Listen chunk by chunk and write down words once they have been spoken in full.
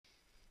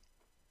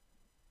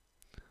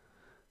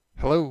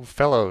Hello,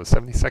 fellow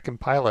 72nd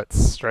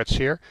pilots. Stretch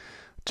here.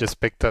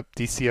 Just picked up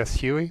DCS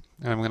Huey,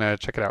 and I'm going to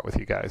check it out with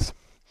you guys.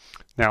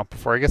 Now,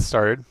 before I get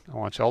started, I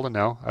want you all to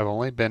know I've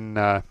only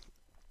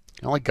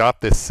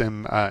got this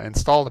sim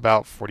installed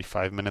about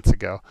 45 minutes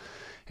ago,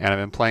 and I've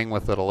been playing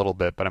with it a little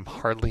bit, but I'm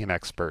hardly an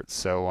expert.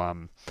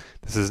 So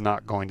this is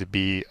not going to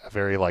be a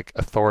very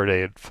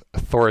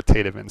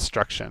authoritative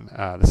instruction.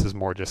 This is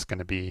more just going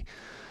to be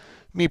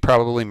me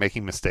probably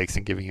making mistakes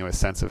and giving you a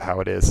sense of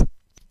how it is.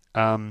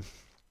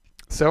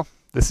 So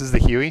this is the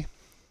Huey.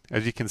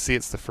 As you can see,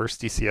 it's the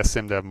first DCS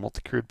sim to have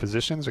multi-crewed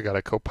positions. We got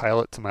a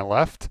co-pilot to my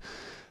left,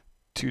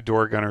 two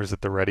door gunners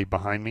at the ready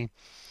behind me.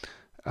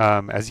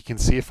 As you can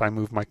see, if I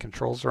move my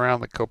controls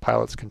around, the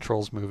co-pilot's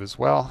controls move as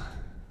well.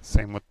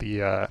 Same with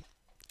the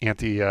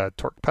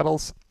anti-torque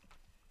pedals.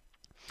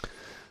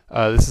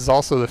 This is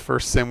also the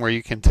first sim where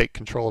you can take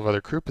control of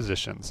other crew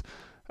positions.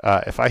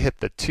 If I hit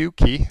the 2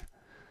 key,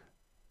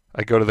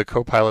 I go to the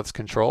co-pilot's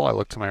control. I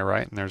look to my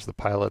right, and there's the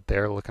pilot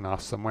there looking off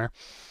somewhere.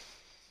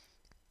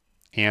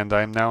 And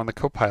I'm now in the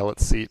co-pilot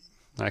seat.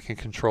 I can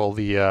control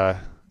the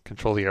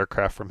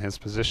aircraft from his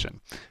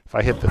position. If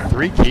I hit the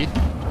 3 key,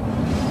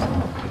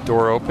 the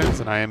door opens,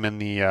 and I am in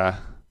the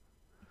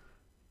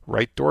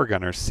right door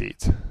gunner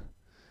seat.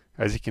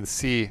 As you can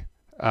see,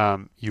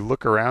 you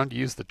look around,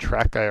 use the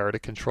track IR to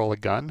control a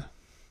gun,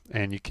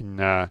 and you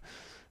can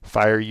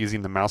fire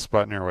using the mouse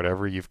button or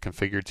whatever you've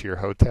configured to your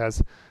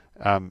HOTAS.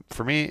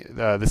 For me,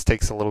 this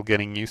takes a little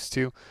getting used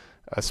to,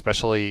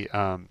 especially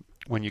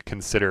when you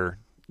consider,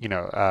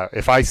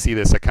 if I see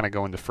this, I kind of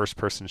go into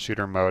first-person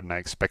shooter mode and I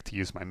expect to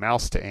use my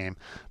mouse to aim,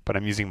 but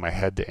I'm using my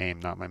head to aim,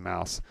 not my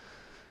mouse.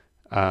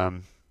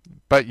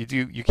 But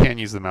you can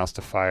use the mouse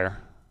to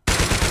fire.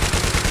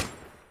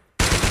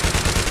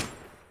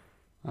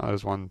 Oh,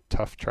 there's one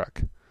tough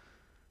truck.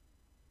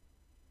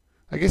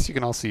 I guess you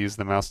can also use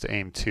the mouse to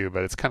aim too,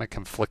 but it's kind of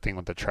conflicting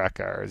with the track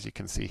IR, as you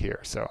can see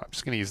here. So I'm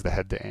just going to use the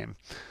head to aim.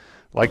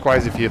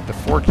 Likewise, if you hit the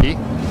 4 key,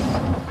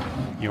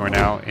 you are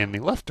now in the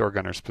left door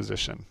gunner's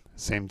position.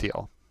 Same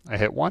deal. I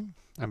hit 1,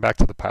 I'm back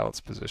to the pilot's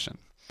position.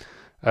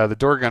 The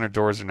door gunner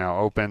doors are now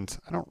opened.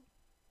 I don't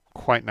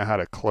quite know how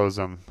to close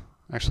them.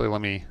 Actually, let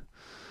me...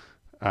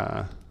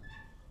 nope,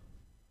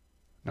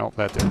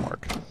 that didn't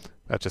work.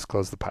 That just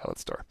closed the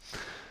pilot's door.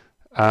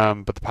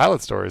 But the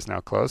pilot's door is now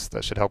closed.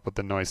 That should help with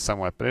the noise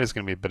somewhat, but it is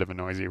going to be a bit of a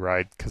noisy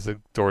ride because the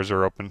doors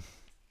are open.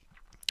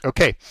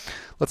 Okay,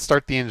 let's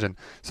start the engine.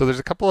 So there's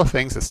a couple of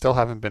things that still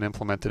haven't been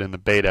implemented in the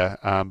beta,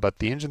 but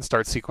the engine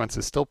start sequence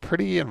is still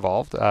pretty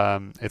involved.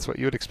 It's what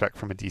you would expect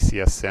from a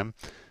DCS sim.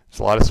 There's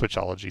a lot of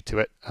switchology to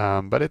it,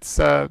 but it's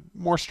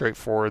more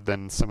straightforward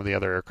than some of the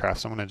other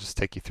aircraft. So I'm going to just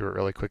take you through it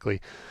really quickly.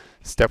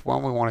 Step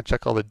 1, we want to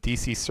check all the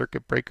DC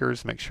circuit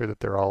breakers, make sure that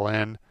they're all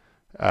in.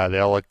 They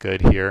all look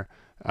good here.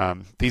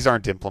 These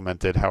aren't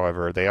implemented,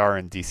 however, they are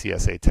in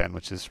DCS A10,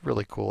 which is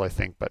really cool, I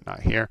think, but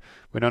not here.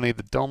 We don't need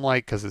the dome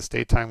light because it's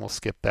daytime. We'll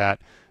skip that.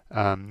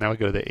 Now we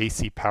go to the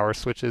AC power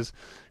switches.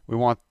 We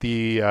want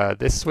the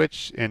this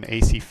switch in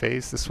AC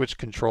phase. The switch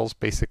controls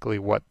basically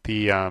what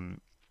the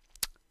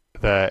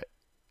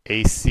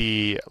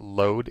AC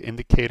load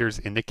indicators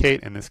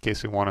indicate. In this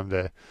case, we want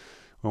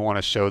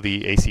to show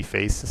the AC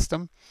phase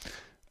system,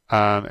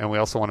 and we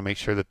also want to make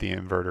sure that the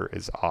inverter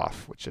is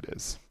off, which it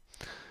is.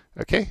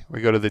 Okay,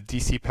 we go to the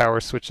DC power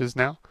switches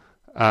now.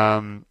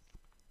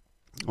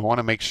 We want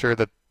to make sure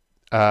that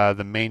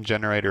the main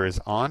generator is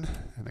on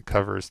and the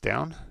cover is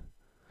down.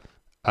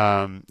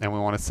 And we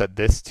want to set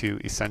this to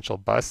essential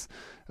bus.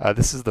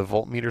 This is the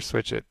voltmeter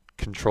switch. It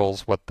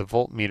controls what the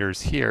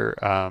voltmeters here,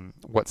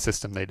 what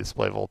system they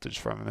display voltage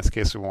from. In this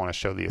case, we want to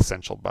show the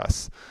essential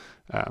bus.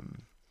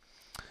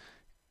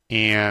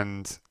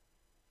 And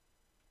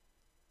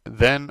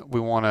then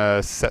we want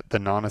to set the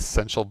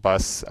non-essential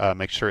bus,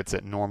 make sure it's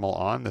at normal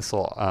on. This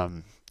will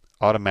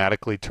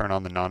automatically turn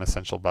on the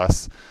non-essential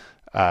bus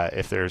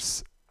if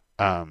there's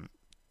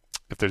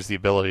the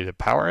ability to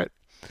power it.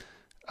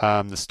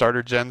 The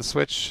starter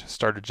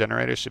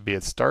generator should be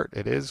at start.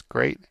 It is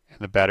great, and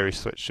the battery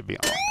switch should be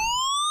on.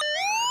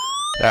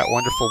 That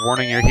wonderful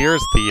warning you hear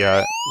is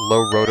the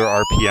low rotor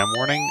RPM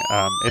warning.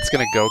 It's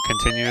going to go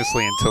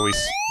continuously until we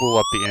spool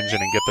up the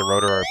engine and get the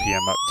rotor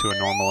RPM up to a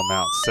normal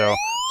amount. So I'm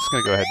just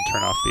going to go ahead and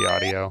turn off the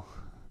audio.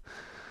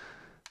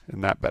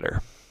 Isn't that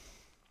better?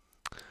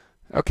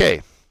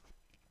 Okay,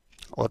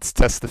 let's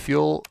test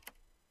the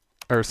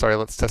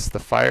let's test the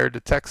fire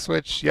detect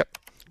switch. Yep,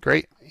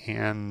 great.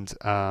 And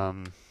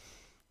go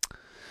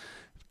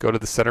to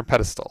the center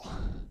pedestal.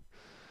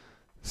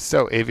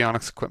 So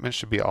avionics equipment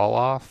should be all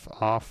off,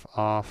 off,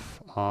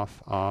 off,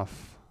 off,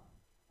 off,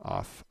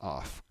 off,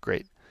 off.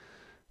 Great.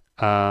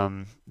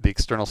 The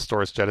external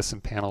storage jettison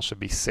panel should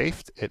be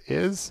safed. It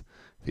is.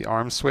 The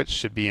arm switch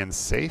should be in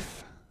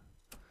safe,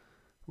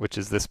 which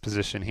is this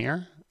position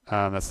here.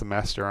 That's the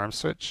master arm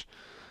switch.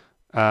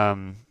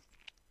 And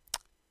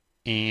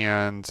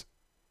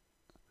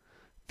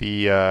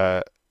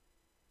the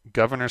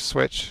governor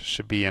switch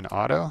should be in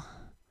auto.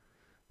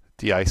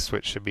 DI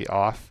switch should be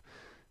off.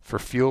 For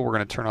fuel, we're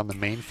going to turn on the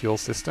main fuel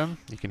system.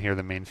 You can hear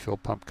the main fuel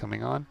pump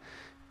coming on.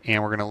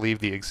 and we're going to leave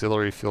the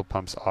auxiliary fuel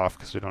pumps off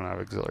because we don't have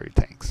auxiliary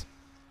tanks.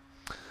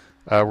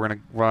 We're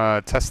going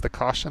to test the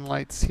caution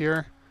lights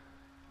here.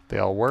 They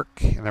all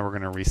work, and then we're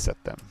going to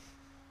reset them.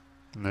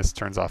 And this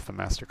turns off the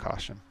master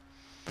caution.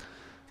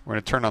 We're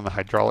going to turn on the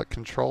hydraulic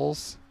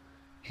controls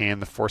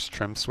and the force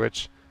trim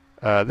switch.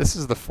 This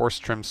is the force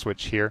trim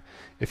switch here.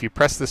 If you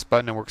press this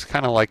button, it works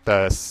kind of like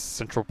the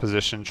central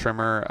position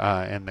trimmer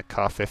in the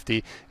KA-50.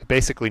 It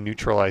basically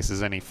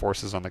neutralizes any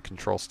forces on the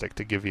control stick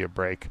to give you a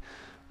brake.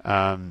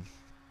 And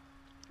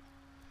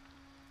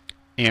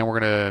we're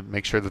going to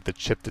make sure that the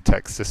chip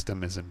detect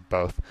system is in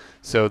both.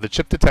 So the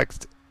chip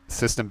detect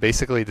system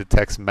basically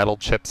detects metal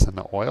chips in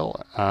the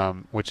oil,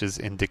 which is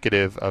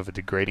indicative of a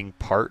degrading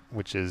part,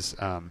 which is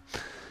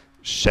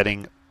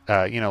shedding,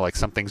 like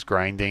something's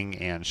grinding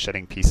and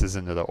shedding pieces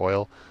into the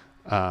oil.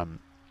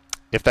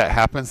 If that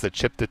happens, the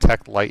chip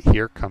detect light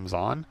here comes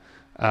on.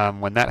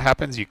 When that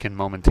happens, you can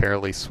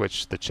momentarily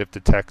switch the chip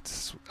detect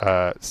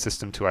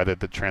system to either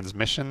the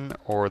transmission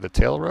or the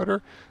tail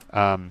rotor.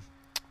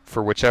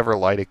 For whichever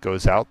light it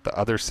goes out, the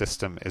other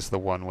system is the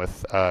one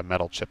with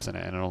metal chips in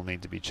it, and it'll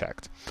need to be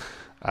checked.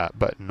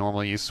 But in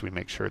normal use, we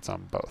make sure it's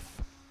on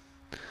both.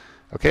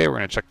 Okay, we're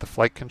going to check the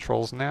flight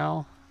controls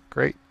now.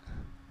 Great.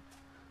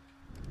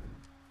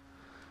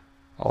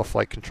 All the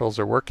flight controls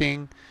are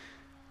working,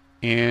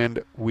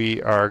 and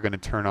we are going to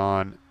turn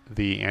on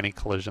the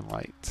anti-collision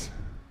light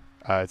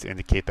to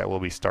indicate that we'll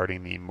be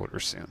starting the motor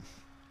soon.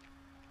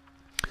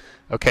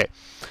 Okay,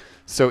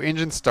 so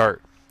engine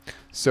start.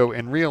 So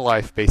in real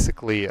life,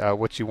 basically,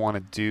 what you want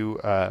to do,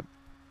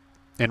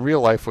 in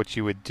real life, what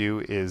you would do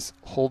is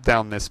hold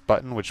down this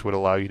button, which would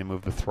allow you to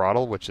move the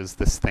throttle, which is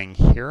this thing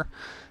here.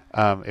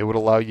 It would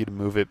allow you to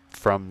move it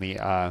from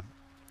the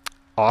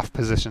off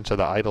position to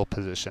the idle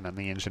position, and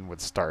the engine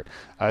would start.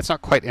 It's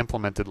not quite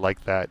implemented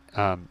like that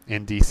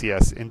in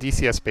DCS. In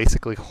DCS,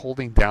 basically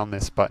holding down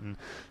this button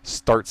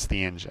starts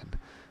the engine,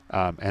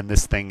 and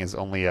this thing is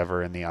only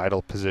ever in the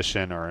idle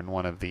position or in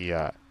one of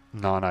the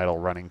non-idle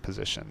running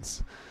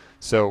positions.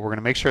 So we're going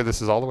to make sure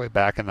this is all the way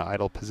back in the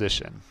idle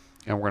position,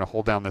 and we're going to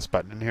hold down this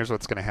button, and here's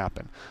what's going to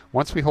happen.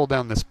 Once we hold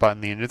down this button,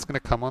 the engine's going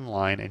to come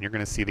online, and you're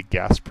going to see the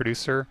gas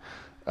producer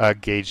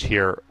gauge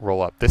here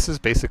roll up. This is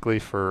basically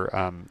for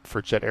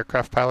jet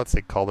aircraft pilots.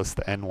 They call this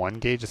the N1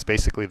 gauge. It's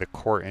basically the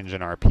core engine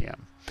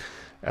RPM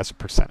as a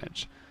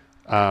percentage.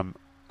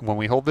 When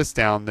we hold this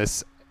down,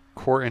 this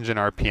core engine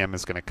RPM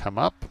is going to come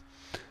up,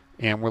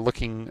 and we're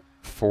looking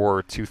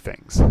for two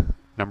things.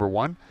 Number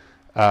one,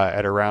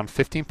 at around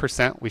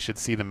 15%, we should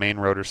see the main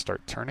rotor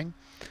start turning.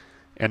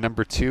 And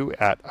number two,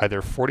 at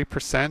either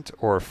 40%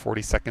 or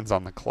 40 seconds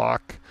on the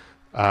clock,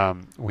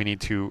 we need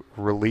to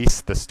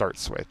release the start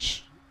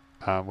switch,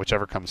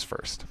 whichever comes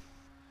first.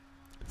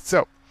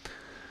 So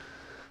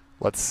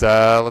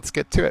let's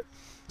get to it.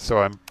 So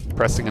I'm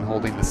pressing and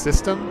holding the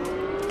system.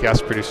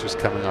 Gas producer's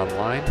coming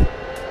online.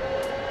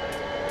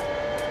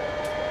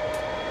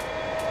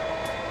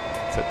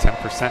 It's at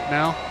 10%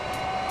 now.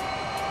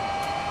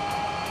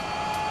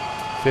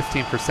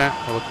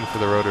 15%, we're looking for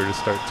the rotor to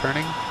start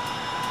turning.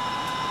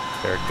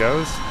 There it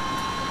goes.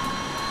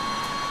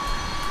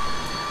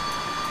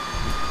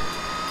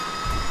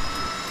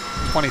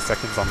 "20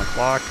 seconds on the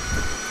clock.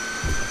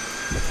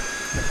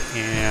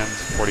 And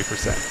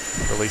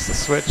 40%. Release the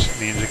switch, and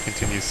the engine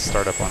continues to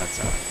start up on its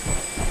own.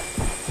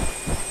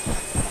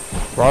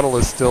 Throttle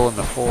is still in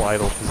the full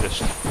idle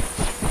position.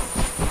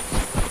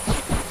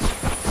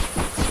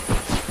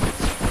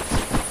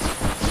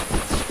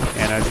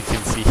 And as you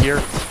can see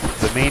here,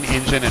 the main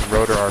engine and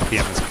rotor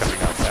RPM is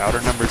coming up. The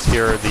outer numbers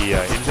here are the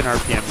engine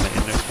RPM,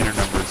 and the inner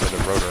numbers are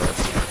the rotor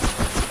RPM.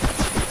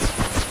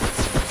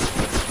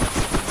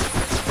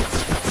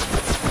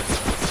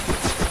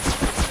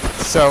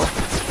 So,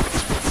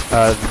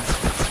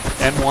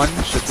 N1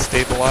 should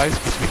stabilize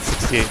between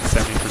 68 and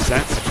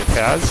 70%, which it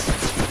has.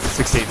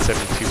 68 and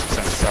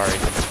 72%, sorry.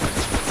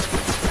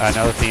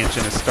 Now that the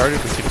engine is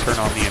started, we can turn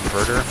on the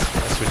inverter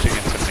by switching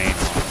it to main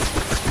on.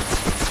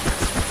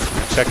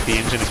 Check the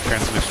engine and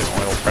transmission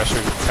oil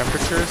pressures and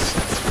temperatures.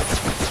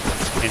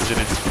 Engine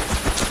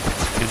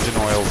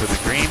oil is in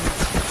the green.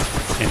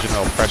 Engine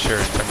oil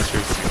pressure and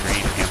temperatures in the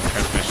green, and the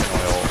transmission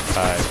oil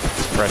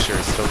pressure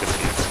is still going to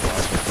be in the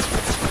black.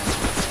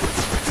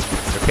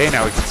 Okay,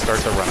 now we can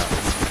start the run-up.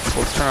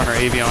 Let's turn on our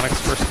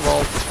avionics first of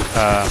all.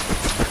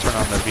 Turn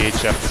on the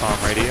VHF COM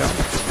radio,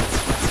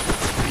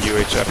 the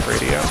UHF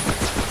radio,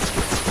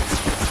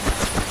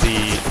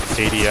 the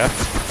ADF,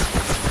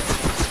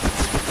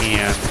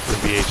 and the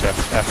VHF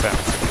FM.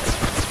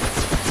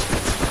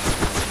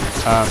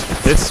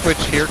 This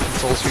switch here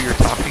controls who you're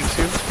talking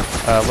to.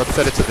 Let's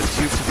set it to the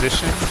 2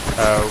 position,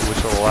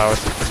 which will allow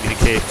us to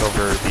communicate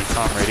over the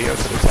COM radio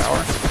to the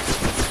tower.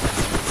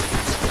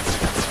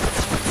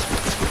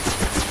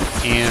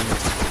 And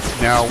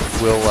now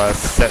we'll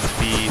set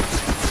the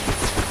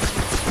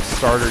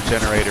starter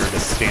generator to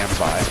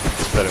standby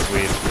so that it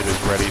is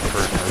ready for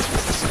an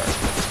emergency start.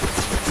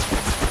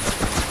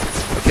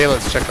 Okay,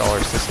 let's check all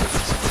our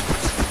systems.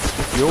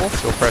 Fuel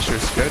pressure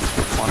is good,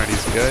 fuel quantity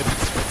is good,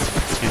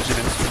 engine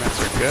instruments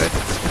are good,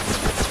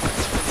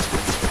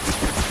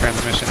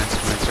 transmission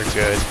instruments are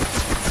good,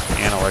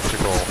 and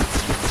electrical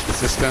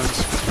systems.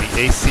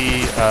 The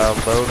AC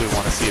load, we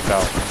want to see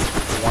about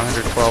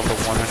 112 to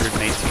 118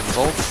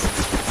 volts,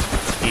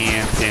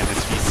 and in the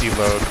DC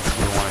load,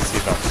 we want to see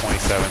about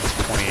 27 to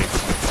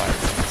 28.5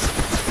 volts.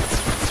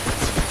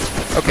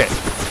 Okay,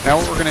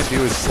 now what we're going to do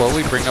is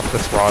slowly bring up the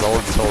throttle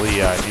until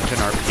the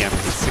engine RPM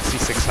is at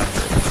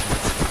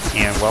 6,600.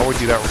 And while we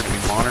do that, we're going to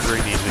be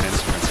monitoring the engine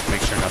instruments to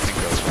make sure nothing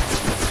goes wrong.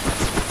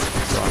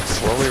 So I'm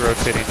slowly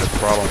rotating the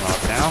throttle knob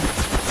now,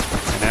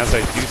 and as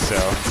I do so,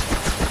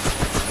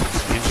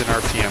 the engine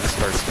RPM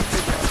starts to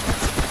pick up.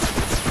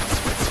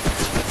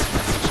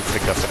 It should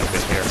pick up in a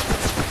bit here.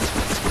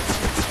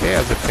 Okay,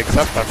 as it picks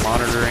up, I'm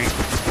monitoring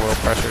oil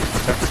pressures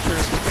and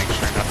temperatures to make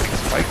sure nothing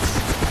spikes.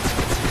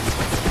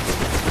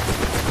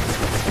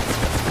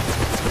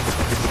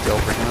 Still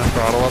bringing the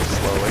throttle up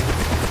slowly.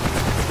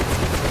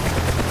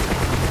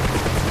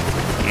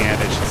 And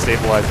it should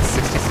stabilize at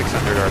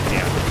 6,600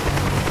 RPM.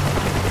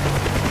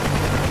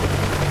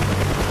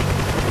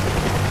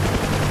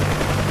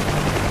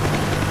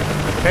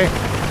 Okay,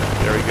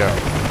 there we go.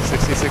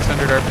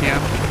 6,600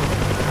 RPM.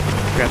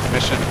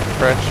 Transmission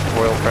pressure,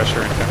 oil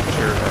pressure, and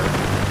temperature are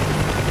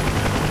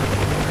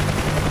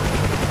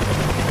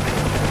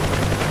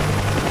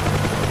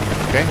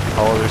okay.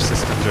 All other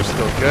systems are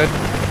still good.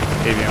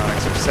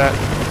 Avionics are set.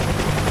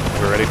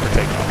 We're ready for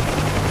takeoff.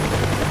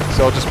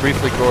 So I'll just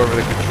briefly go over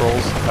the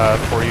controls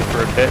for you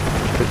for a bit.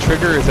 The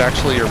trigger is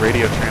actually a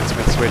radio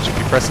transmit switch. If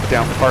you press it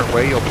down part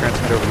way, you'll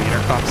transmit over the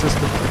intercom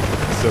system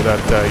so that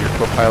your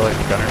co-pilot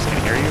and gunners can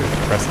hear you. If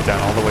you press it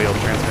down all the way,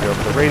 you'll transmit over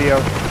the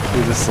radio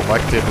through the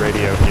selected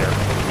radio here.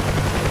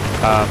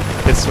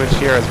 This switch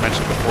here, as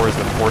mentioned before, is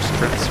the force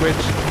trim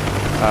switch.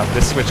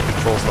 This switch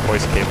controls the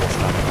hoist cables,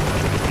 not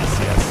the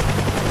DCS.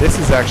 This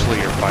is actually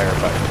your fire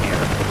button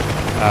here.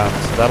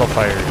 So that'll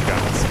fire your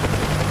guns.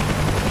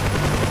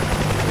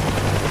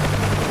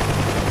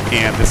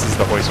 And this is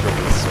the hoist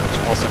release switch,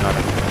 also not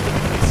in the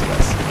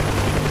DCS.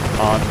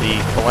 On the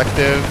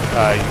collective,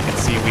 you can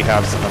see we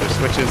have some other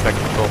switches that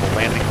control the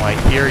landing light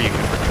here. You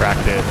can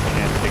retract it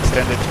and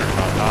extend it, turn it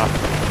on and off.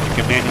 You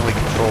can manually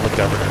control the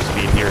governor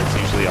speed here. It's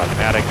usually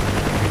automatic. You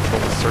can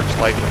control the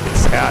searchlight with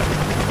this hat.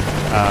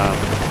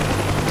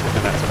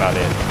 And that's about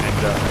it. And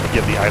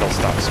you have the idle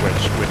stop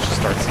switch, which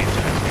starts the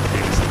engine as we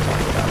previously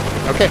talked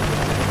about. Okay,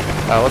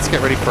 let's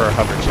get ready for our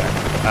hover check.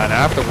 Now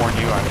I have to warn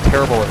you, I'm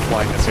terrible at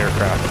flying this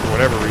aircraft. For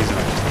whatever reason,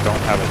 I just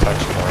don't have a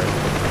touch for it.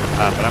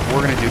 But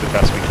we're going to do the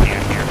best we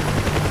can here.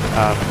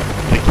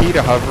 The key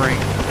to hovering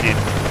in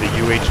the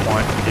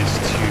UH-1 is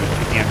to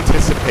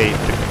anticipate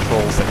the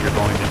controls that you're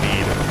going to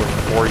need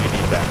before you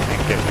need them and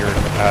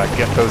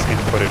get those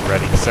inputted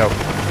ready. So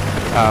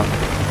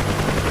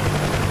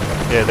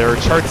yeah, there are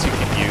charts you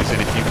can use,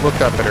 and if you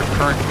look up at our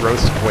current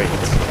gross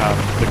weight,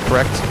 the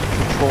correct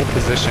control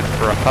position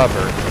for a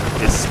hover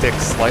is stick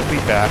slightly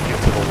back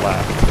into the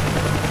left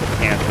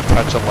and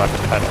touch a left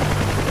pedal.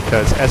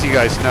 Because as you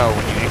guys know,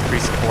 when you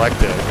increase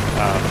collective,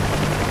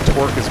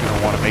 torque is going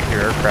to want to make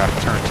your aircraft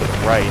turn to the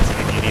right,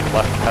 and you need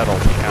left pedal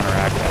to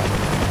counteract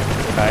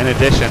that. In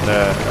addition,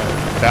 the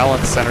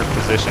balanced center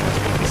position is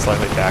going to be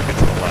slightly back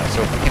into the left.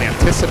 So if we can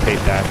anticipate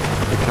that,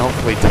 we can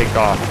hopefully take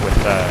off with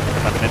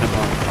a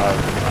minimum of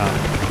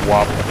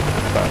wobbling.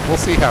 But we'll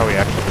see how we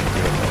actually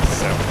do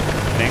this. So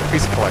an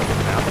increase collective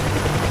now.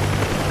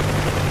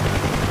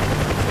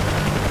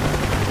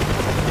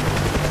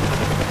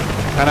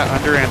 Kind of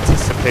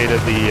under-anticipated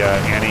the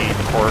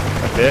anti-torque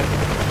a bit,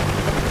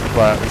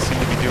 but we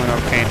seem to be doing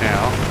okay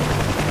now.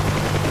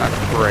 Not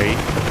great,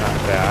 not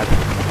bad.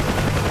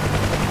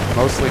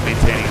 Mostly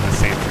maintaining in the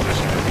same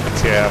position. As you can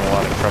see, I have a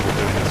lot of trouble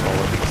doing this while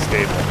looking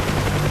stable.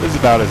 This is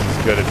about as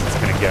good as it's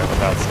going to get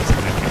without some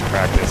significant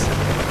practice.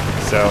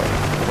 So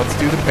let's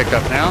do the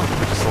pickup now.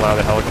 We just allow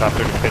the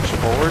helicopter to pitch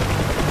forward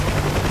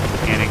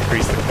and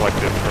increase the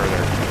collective further.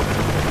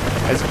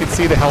 As you can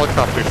see, the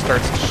helicopter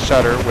starts to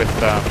shudder with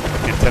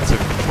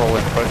intensive control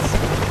inputs.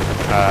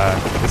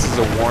 This is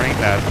a warning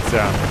that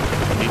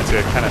you need to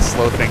kind of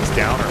slow things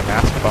down, or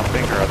mass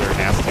bumping or other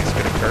nasties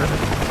could occur.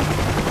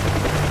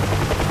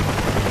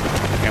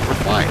 And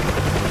we're flying.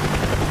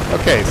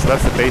 Okay, so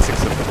that's the basics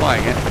of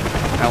flying it.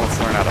 Now let's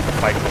learn how to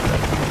fight with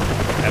it.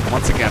 And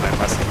once again, I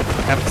must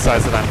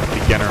emphasize that I'm a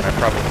beginner and I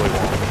probably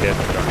won't hit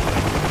the darn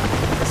thing.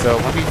 So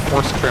let me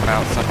force trim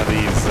out some of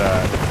these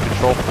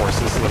control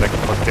forces so that I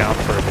can look down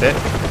for a bit.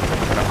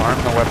 I'm going to arm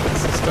the weapon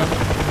system.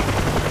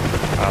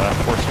 That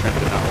force trim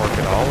did not work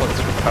at all. Let's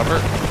recover.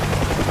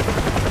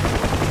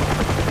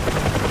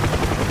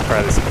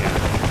 Try this again.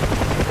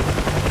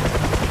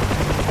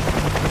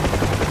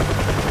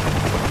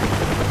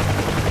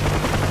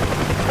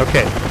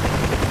 Okay,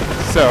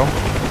 so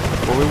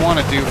what we want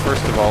to do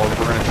first of all is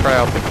we're going to try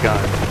out the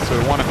gun. So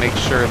we want to make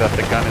sure that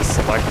the gun is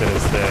selected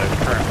as the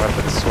current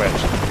weapon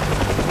switch.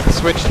 The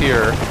switch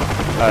here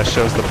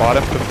shows the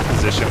bottom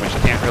position, which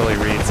you can't really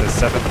read. It says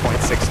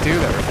 7.62.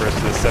 That refers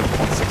to the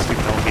 7.62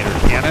 millimeter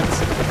cannons.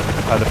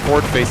 The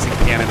forward-facing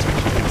cannons,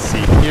 which you can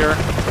see here.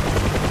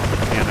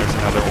 And there's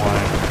another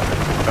one.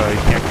 Oh,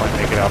 you can't quite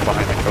make it out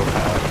behind the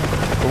co-pilot.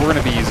 But we're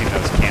going to be using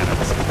those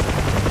cannons.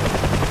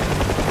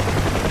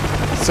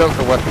 out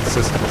the weapon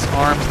system's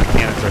arms, the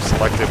cannons are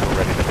selected,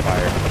 we're ready to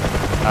fire.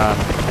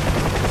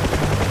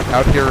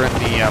 Out here in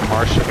the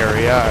marsh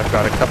area, I've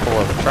got a couple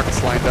of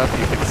trucks lined up.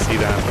 You can see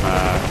them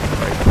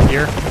right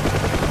here.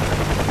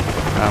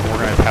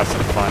 We're going to have some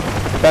fun.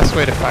 The best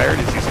way to fire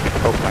it is using a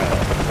co-pilot.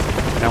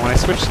 Now when I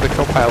switch to the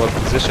co-pilot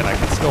position, I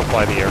can still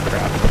fly the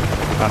aircraft.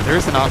 There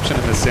is an option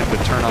in the sim to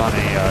turn on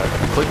a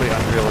completely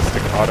unrealistic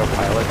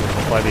autopilot, which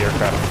will fly the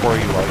aircraft for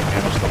you while you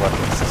manage the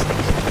weapon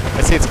systems.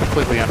 I say it's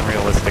completely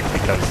unrealistic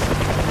because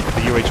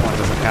the UH-1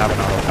 doesn't have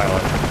an autopilot.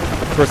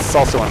 Of course, it's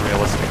also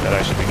unrealistic that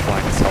I should be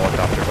flying this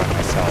helicopter by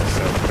myself,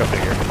 so go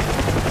figure.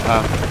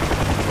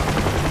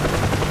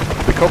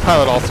 The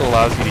co-pilot also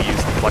allows you to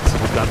use the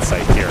flexible gun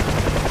sight here.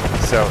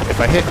 So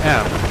if I hit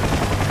M,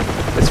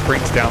 this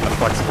brings down the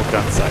flexible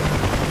gun sight.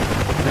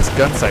 And this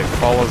gun sight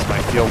follows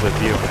my field of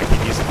view, and I can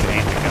use it to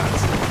aim the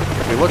guns.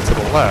 If we look to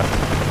the left,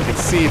 you can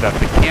see that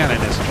the cannon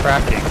is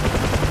tracking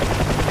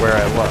where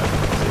I look.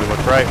 So we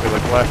look right, we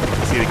look left, you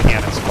can see the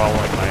cannon's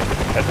following my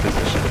head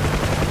position.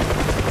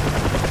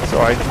 So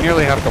I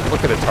merely have to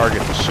look at a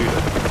target to shoot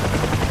it.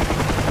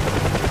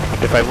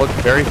 If I look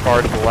very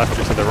far to the left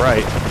or to the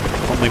right,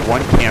 only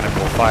one cannon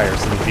will fire,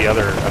 so that the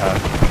other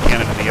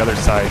cannon on the other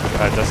side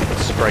doesn't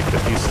strike the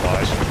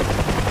fuselage.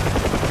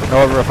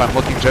 However, if I'm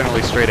looking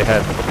generally straight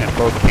ahead and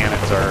both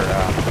cannons are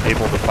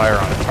able to fire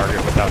on a target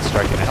without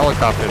striking the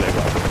helicopter, they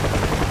will.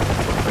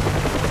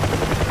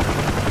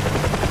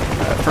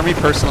 For me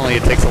personally,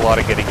 it takes a lot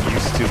of getting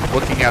used to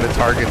looking at a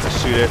target to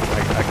shoot it.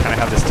 I kind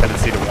of have this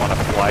tendency to want to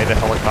fly the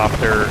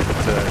helicopter,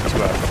 to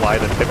fly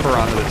the pipper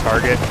onto the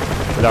target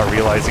without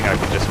realizing I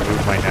can just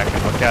move my neck and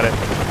look at it.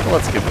 Well,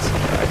 let's give this a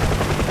try.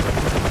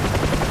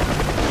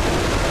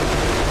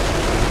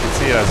 You can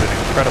see it has an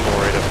incredible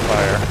rate of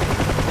fire,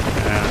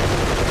 and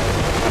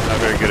I'm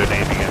not very good at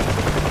aiming it.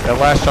 That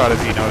last shot,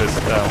 as you noticed,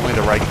 only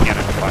the right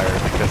cannon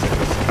fired because it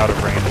was out of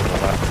range of the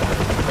left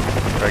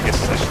one. Or I guess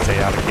I should say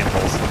out of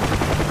gimbals.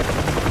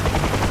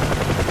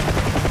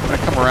 I'm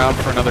going to come around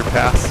for another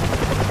pass.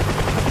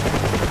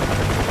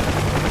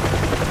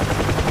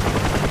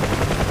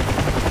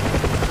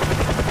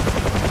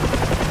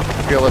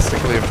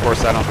 Realistically, of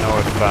course, I don't know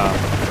if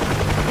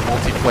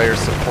multiplayer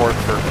support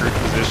for cruise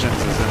positions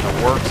is in the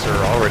works or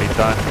already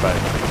done, but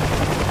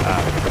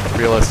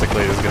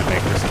realistically, it is going to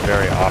make for some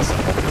very awesome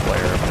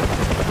multiplayer if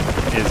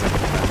it isn't,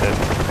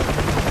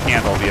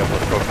 and I'll be able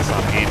to focus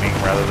on aiming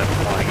rather than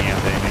flying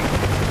and aiming.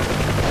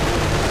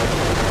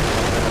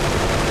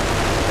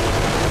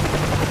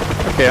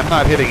 Okay, I'm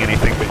not hitting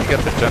anything, but you get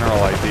the general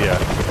idea.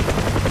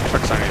 The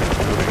trucks aren't even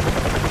moving.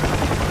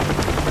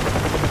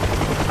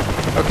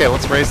 Okay,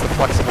 let's raise the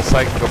flexible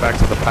sight and go back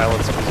to the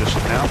pilot's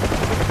position now.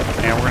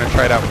 And we're going to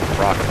try it out with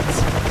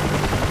rockets.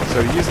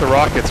 So to use the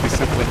rockets, we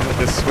simply move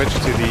this switch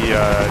to the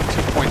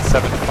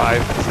 2.75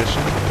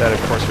 position. That,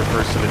 of course,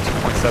 refers to the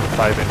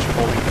 2.75-inch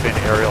folding fin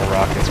aerial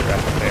rockets, or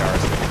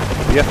FFARs.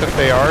 The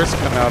FFARs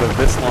come out of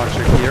this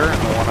launcher here and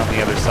the one on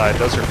the other side.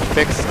 Those are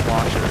fixed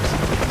launchers,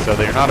 so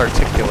they're not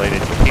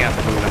articulated. You can't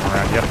move them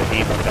around. You have to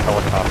aim with the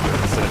helicopter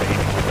instead of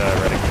aiming with the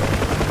reticule.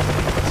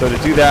 So to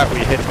do that,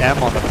 we hit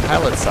M on the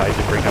pilot side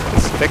to bring up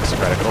this fixed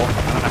reticle.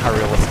 I don't know how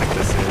realistic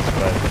this is,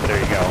 but there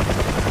you go.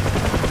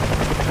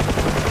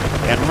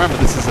 And remember,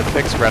 this is a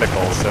fixed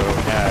reticle, so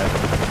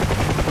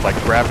like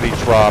gravity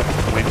drop,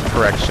 wind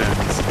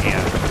corrections,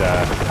 and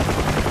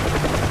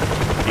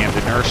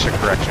inertia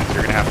corrections,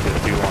 you're going to have to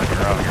do on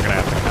your own. You're going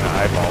to have to kind of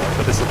eyeball it,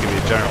 but this will give you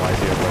a general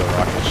idea of where the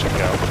rocket should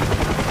go.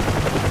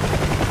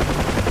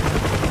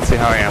 Let's see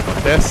how I am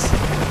with this.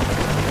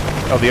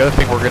 Oh, the other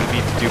thing we're going to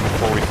need to do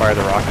before we fire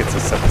the rockets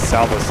is set the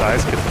salvo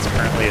size, because it's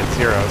currently at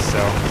 0,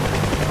 so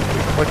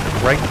we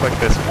right-click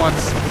this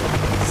once,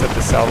 set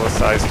the salvo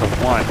size to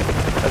 1.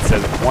 That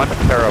says 1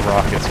 pair of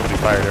rockets will be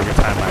fired every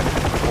time I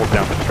hold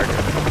down the trigger.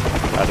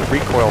 The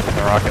recoil from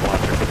the rocket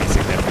launcher could be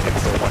significant,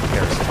 so 1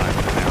 pair is fine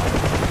for now.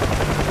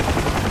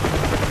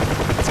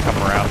 Let's come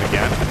around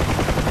again.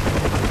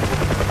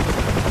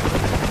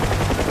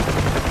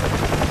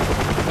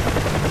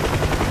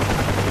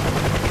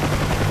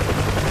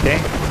 Okay,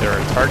 there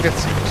are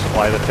targets, you just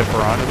fly the pipper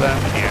onto them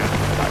and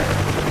fire.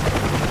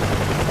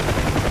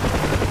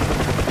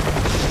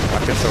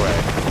 Rockets away.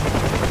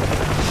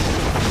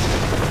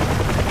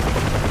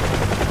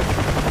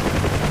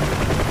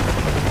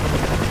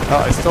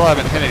 Well, I still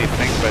haven't hit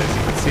anything, but as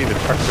you can see, the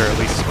trucks are at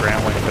least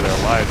scrambling for their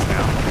lives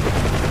now.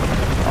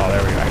 Oh,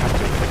 there we go, I have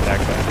to hit that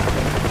guy now.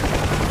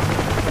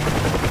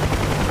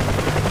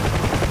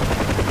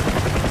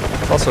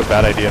 It's also a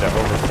bad idea to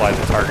overfly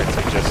the targets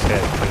you just hit,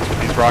 because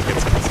these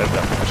rockets can send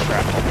up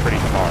shrapnel pretty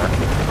far.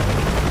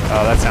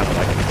 Oh, that sounded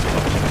like an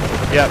explosion.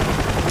 Yep,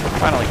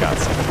 finally got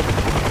some.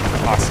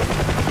 Awesome.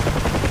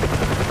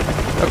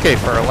 Okay,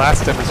 for our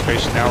last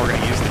demonstration now, we're going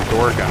to use the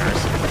door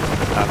gunners.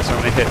 So I'm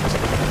going to hit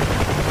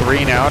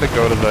 3 now to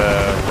go to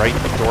the right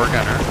door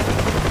gunner.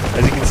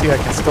 As you can see, I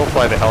can still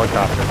fly the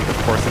helicopter, but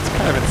of course it's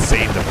kind of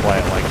insane to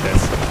fly it like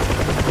this,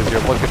 because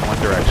you're looking one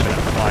direction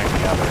and flying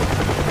the other.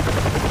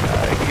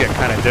 It can get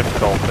kind of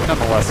difficult, but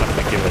nonetheless I'm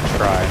going to give it a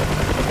try.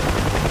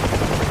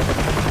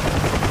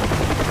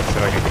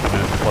 So I can come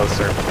in.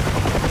 closer.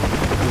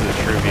 This is a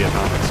true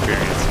Vietnam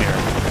experience here.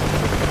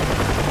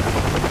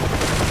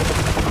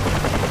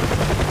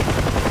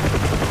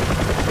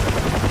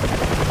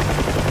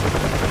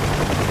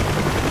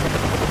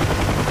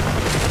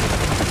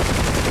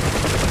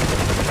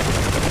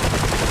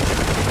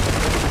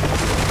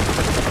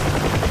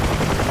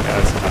 Yeah,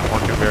 this is not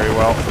working very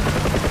well.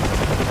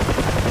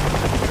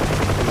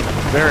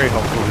 Very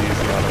helpful to use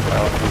the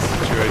autopilot in this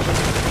situation.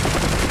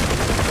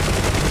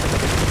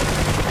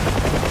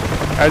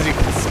 As you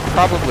can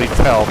probably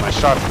tell, my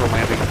shots were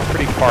landing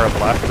pretty far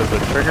left of the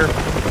trigger,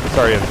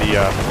 sorry, of the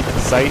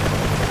sight.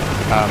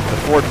 The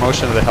forward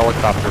motion of the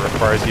helicopter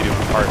requires you to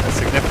impart a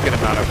significant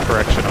amount of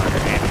correction on your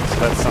aiming,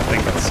 so that's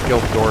something that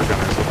skilled door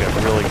gunners will get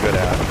really good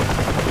at.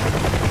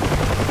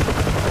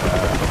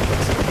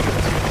 Looks like we get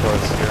too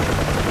close here.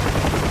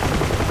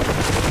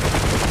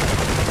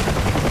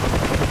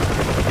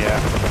 Yeah,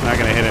 I'm not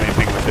going to hit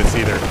anything with this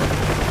either.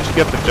 You should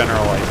get the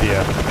general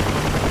idea.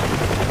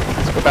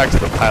 Let's go back to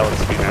the pilot's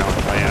view now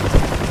and land.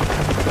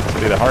 This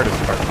will be the hardest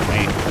part for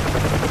me.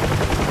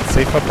 Let's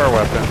safe up our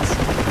weapons.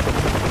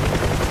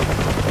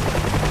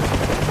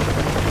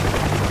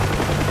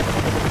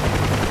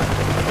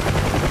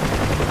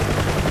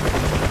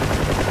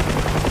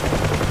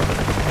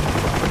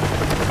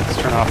 Let's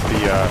turn off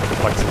the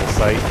flexible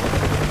sight.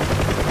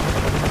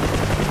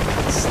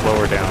 Slow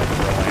her down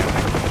for a landing.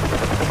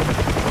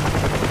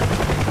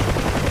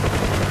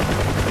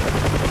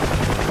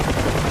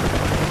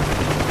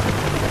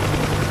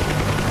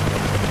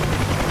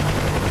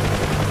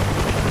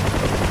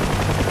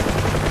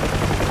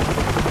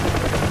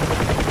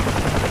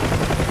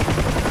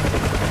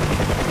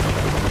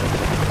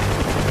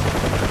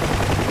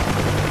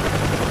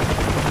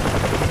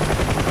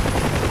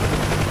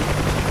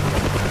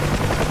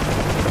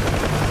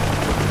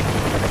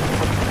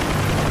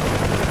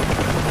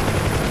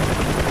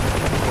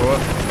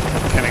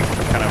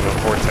 Kind of a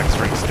vortex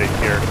ring state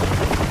here.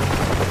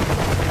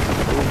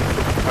 Ooh,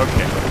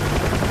 okay.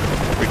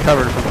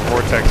 Recovered from the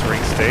vortex ring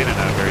state in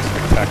a very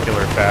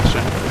spectacular fashion.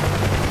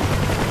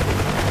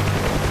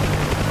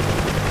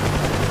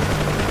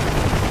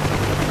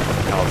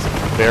 Now let's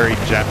very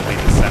gently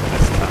descend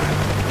this time.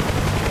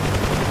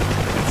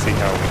 And see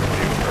how we can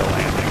do for a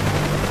landing.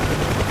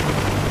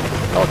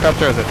 The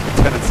helicopter has a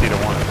tendency to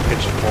want to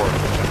pitch forward,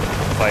 which I'm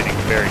fighting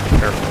very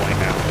carefully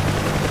now.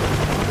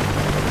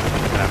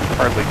 I'm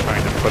hardly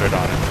trying to put it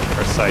on a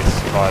precise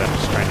spot, I'm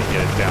just trying to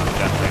get it down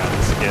gently on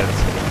the skids.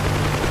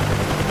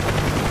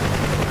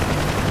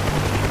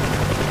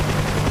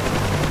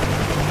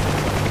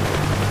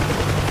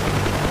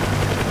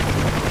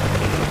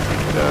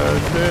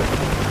 Does it?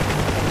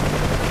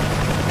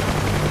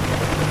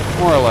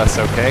 More or less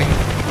okay.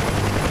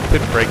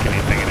 Didn't break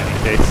anything in any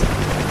case.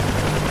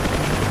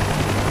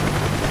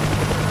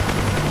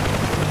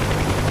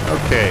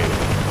 Okay.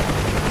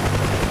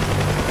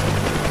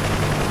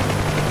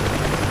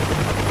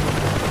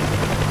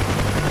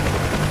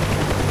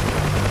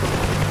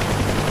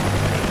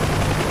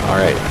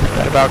 Alright,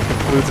 that about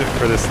concludes it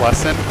for this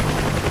lesson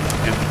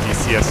in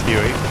DCS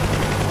Huey.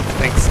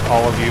 Thanks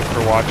all of you for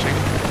watching.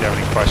 If you have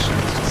any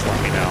questions, just let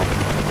me know.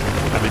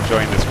 I'm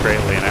enjoying this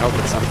greatly, and I hope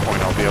at some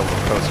point I'll be able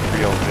to post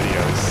real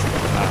videos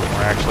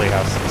where I actually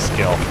have some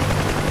skill.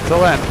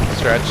 Till then,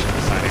 Stretch,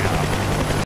 signing out.